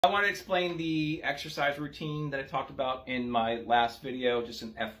I want to explain the exercise routine that I talked about in my last video. Just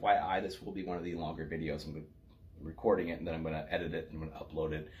an FYI, this will be one of the longer videos. I'm recording it and then I'm going to edit it and I'm going to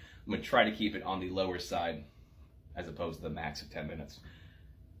upload it. I'm going to try to keep it on the lower side as opposed to the max of 10 minutes.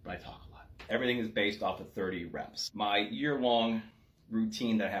 But I talk a lot. Everything is based off of 30 reps. My year-long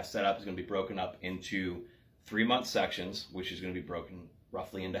routine that I have set up is going to be broken up into 3-month sections, which is going to be broken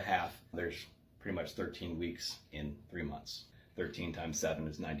roughly into half. There's pretty much 13 weeks in 3 months. 13 times 7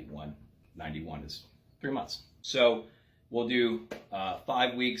 is 91. 91 is 3 months. So we'll do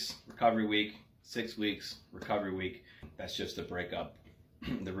 5 weeks, recovery week, 6 weeks, recovery week. That's just to break up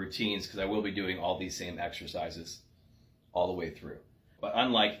the routines because I will be doing all these same exercises all the way through. But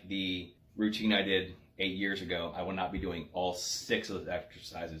unlike the routine I did 8 years ago, I will not be doing all 6 of those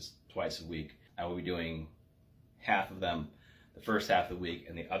exercises twice a week. I will be doing half of them the first half of the week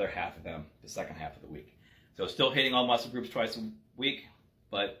and the other half of them the second half of the week. So still hitting all muscle groups twice a week,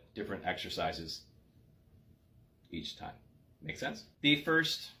 but different exercises each time. Make sense? The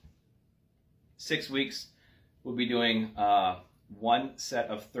first 6 weeks, we'll be doing 1 set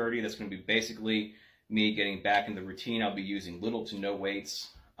of 30. That's going to be basically me getting back in the routine. I'll be using little to no weights,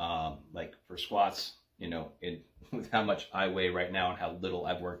 like for squats, with how much I weigh right now and how little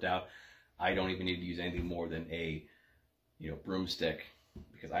I've worked out. I don't even need to use anything more than a, broomstick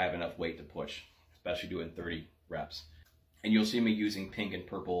because I have enough weight to push, especially doing 30 reps. And you'll see me using pink and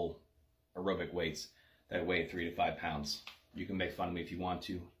purple aerobic weights that weigh 3 to 5 pounds. You can make fun of me if you want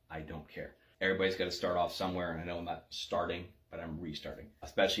to. I don't care. Everybody's got to start off somewhere, and I know I'm not starting, but I'm restarting,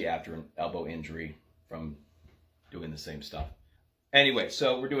 especially after an elbow injury from doing the same stuff. Anyway,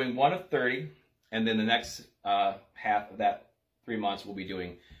 so we're doing 1 of 30, and then the next half of that 3 months we'll be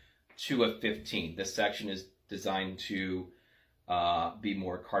doing 2 of 15. This section is designed to be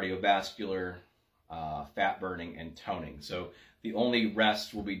more cardiovascular, fat burning, and toning. So the only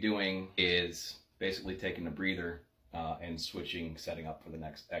rest we'll be doing is basically taking a breather and switching, setting up for the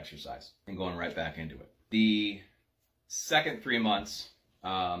next exercise and going right back into it. The second 3 months,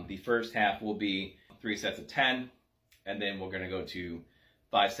 the first half will be 3 sets of 10, and then we're going to go to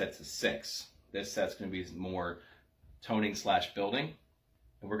 5 sets of 6. This set's going to be more toning / building,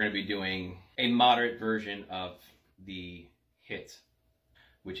 and we're going to be doing a moderate version of the HIIT,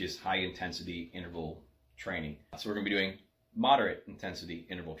 which is high intensity interval training. So we're going to be doing moderate intensity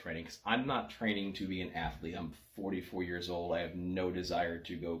interval training because I'm not training to be an athlete. I'm 44 years old. I have no desire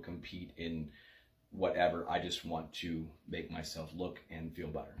to go compete in whatever. I just want to make myself look and feel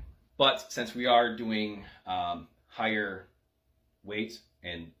better. But since we are doing higher weights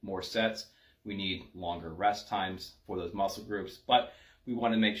and more sets, we need longer rest times for those muscle groups. But we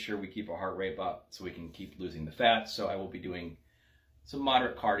want to make sure we keep our heart rate up so we can keep losing the fat. So I will be doing some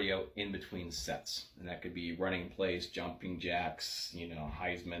moderate cardio in between sets. And that could be running plays, jumping jacks,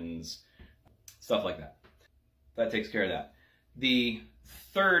 Heisman's, stuff like that. That takes care of that. The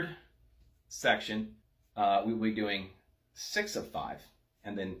third section, we will be doing 6 of 5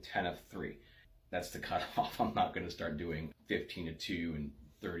 and then 10 of 3. That's the cutoff. I'm not going to start doing 15 of 2 and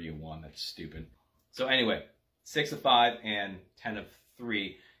 30 of 1. That's stupid. So anyway, 6 of 5 and 10 of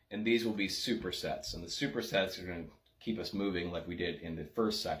 3, and these will be supersets. And the supersets are going to keep us moving like we did in the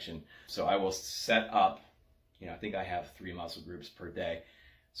first section. So I will set up, I think I have 3 muscle groups per day.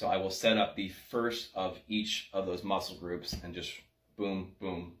 So I will set up the first of each of those muscle groups and just boom,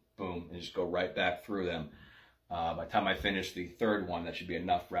 boom, boom, and just go right back through them. By the time I finish the third one, that should be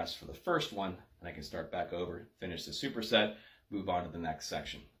enough rest for the first one, and I can start back over, finish the superset, move on to the next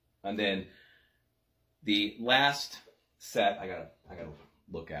section. And then the last set, I gotta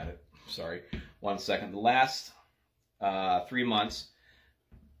look at it. Sorry, 1 second. The last 3 months,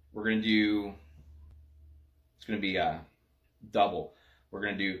 we're gonna do. It's gonna be a double. We're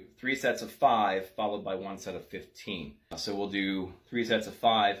gonna do 3 sets of 5 followed by 1 set of 15. So we'll do 3 sets of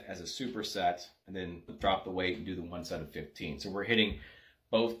 5 as a superset, and then drop the weight and do the 1 set of 15. So we're hitting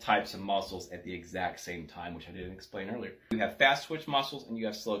both types of muscles at the exact same time, which I didn't explain earlier. You have fast twitch muscles and you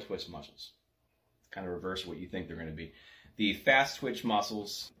have slow twitch muscles. Kind of reverse what you think they're going to be. The fast twitch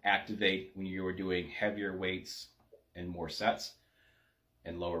muscles activate when you are doing heavier weights and more sets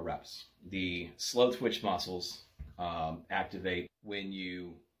and lower reps. The slow twitch muscles activate when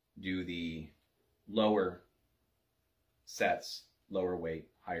you do the lower sets, lower weight,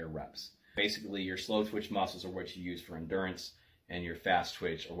 higher reps. Basically, your slow twitch muscles are what you use for endurance, and your fast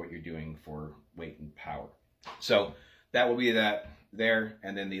twitch are what you're doing for weight and power. So that will be that there,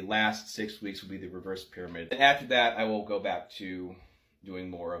 and then the last 6 weeks will be the reverse pyramid. And after that, I will go back to doing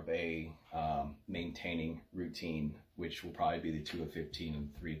more of a maintaining routine, which will probably be the 2 of 15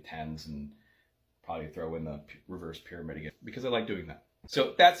 and 3 of 10s, and probably throw in the reverse pyramid again, because I like doing that.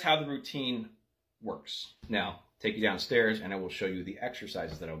 So that's how the routine works. Now, take you downstairs and I will show you the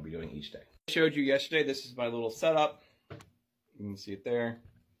exercises that I'll be doing each day. I showed you yesterday, this is my little setup. You can see it there.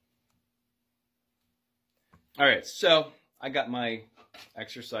 All right, so I got my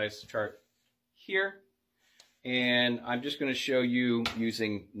exercise chart here, and I'm just going to show you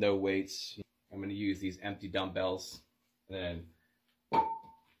using no weights. I'm going to use these empty dumbbells, and then I'm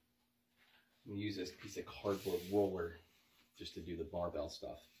going to use this piece of cardboard roller just to do the barbell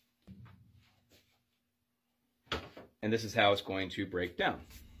stuff. And this is how it's going to break down.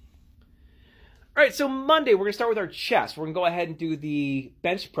 All right, so Monday, we're going to start with our chest. We're going to go ahead and do the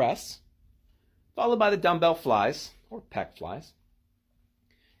bench press, followed by the dumbbell flies, or pec flies.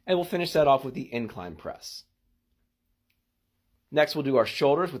 And we'll finish that off with the incline press. Next, we'll do our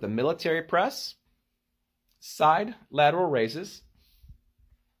shoulders with a military press, side lateral raises,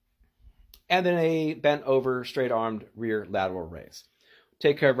 and then a bent over, straight armed rear lateral raise.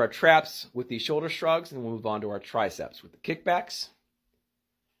 Take care of our traps with the shoulder shrugs, and we'll move on to our triceps with the kickbacks,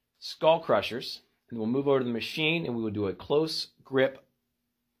 skull crushers, and we'll move over to the machine and we will do a close grip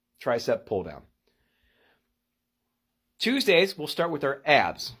tricep pull down. Tuesdays, we'll start with our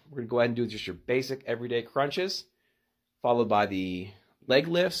abs. We're going to go ahead and do just your basic everyday crunches, followed by the leg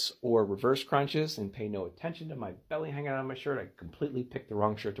lifts or reverse crunches, and pay no attention to my belly hanging out of my shirt. I completely picked the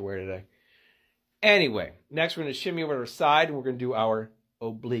wrong shirt to wear today. Anyway, next we're going to shimmy over to our side and we're going to do our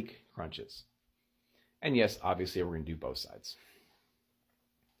oblique crunches. And yes, obviously we're going to do both sides.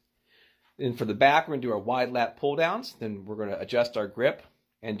 Then for the back, we're going to do our wide lat pull downs. Then we're going to adjust our grip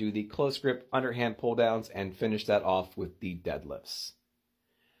and do the close grip underhand pull downs and finish that off with the deadlifts.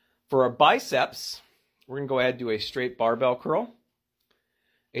 For our biceps, we're going to go ahead and do a straight barbell curl,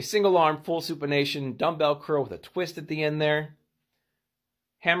 a single arm full supination dumbbell curl with a twist at the end there,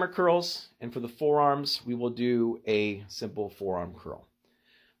 hammer curls, and for the forearms, we will do a simple forearm curl.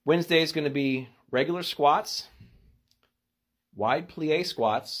 Wednesday is going to be regular squats, wide plie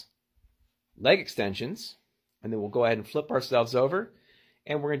squats, leg extensions, and then we'll go ahead and flip ourselves over,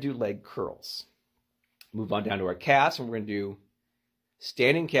 and we're going to do leg curls. Move on down to our calves, and we're going to do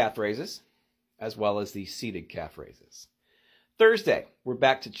standing calf raises, as well as the seated calf raises. Thursday, we're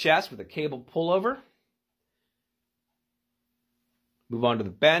back to chest with a cable pullover. Move on to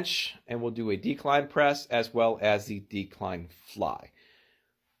the bench, and we'll do a decline press, as well as the decline fly.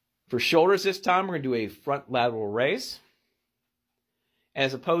 For shoulders this time, we're going to do a front lateral raise. And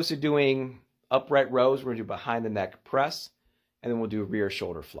as opposed to doing upright rows, we're going to do behind the neck press, and then we'll do rear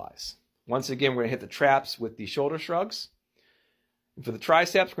shoulder flies. Once again, we're going to hit the traps with the shoulder shrugs. And for the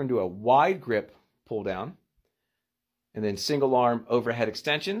triceps, we're going to do a wide grip pull down, and then single arm overhead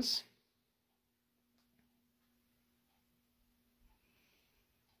extensions.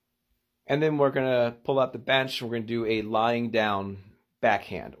 And then we're going to pull out the bench, and we're going to do a lying down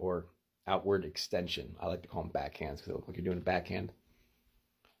backhand or outward extension. I like to call them backhands because they look like you're doing a backhand.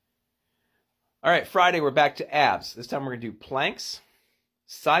 All right, Friday, we're back to abs. This time we're going to do planks,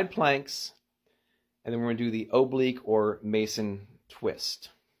 side planks, and then we're going to do the oblique or Mason twist.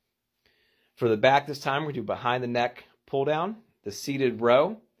 For the back this time, we're going to do behind the neck pull down, the seated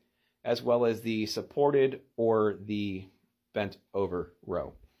row, as well as the supported or the bent over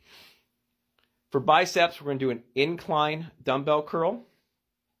row. For biceps, we're going to do an incline dumbbell curl,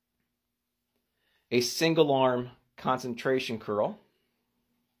 a single arm concentration curl,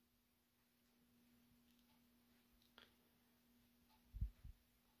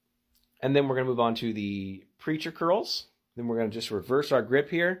 and then we're going to move on to the preacher curls. Then we're going to just reverse our grip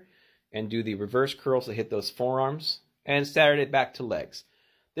here and do the reverse curls to hit those forearms and Saturday back to legs.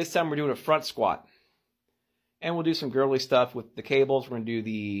 This time we're doing a front squat. And we'll do some girly stuff with the cables. We're going to do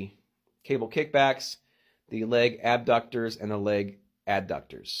the cable kickbacks, the leg abductors, and the leg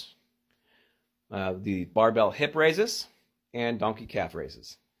adductors. The barbell hip raises and donkey calf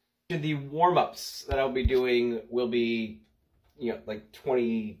raises. The warm-ups that I'll be doing will be, like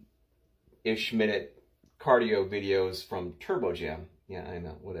 20-ish minute cardio videos from TurboGym. Yeah, I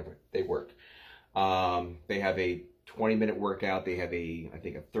know, whatever. They work. They have a 20-minute workout. They have I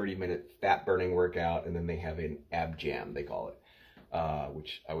think a 30-minute fat-burning workout, and then they have an ab jam, they call it,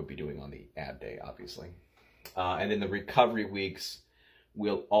 which I would be doing on the ab day, obviously. And then the recovery weeks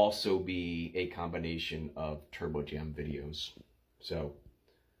will also be a combination of TurboGym videos. So,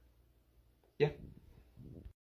 yeah.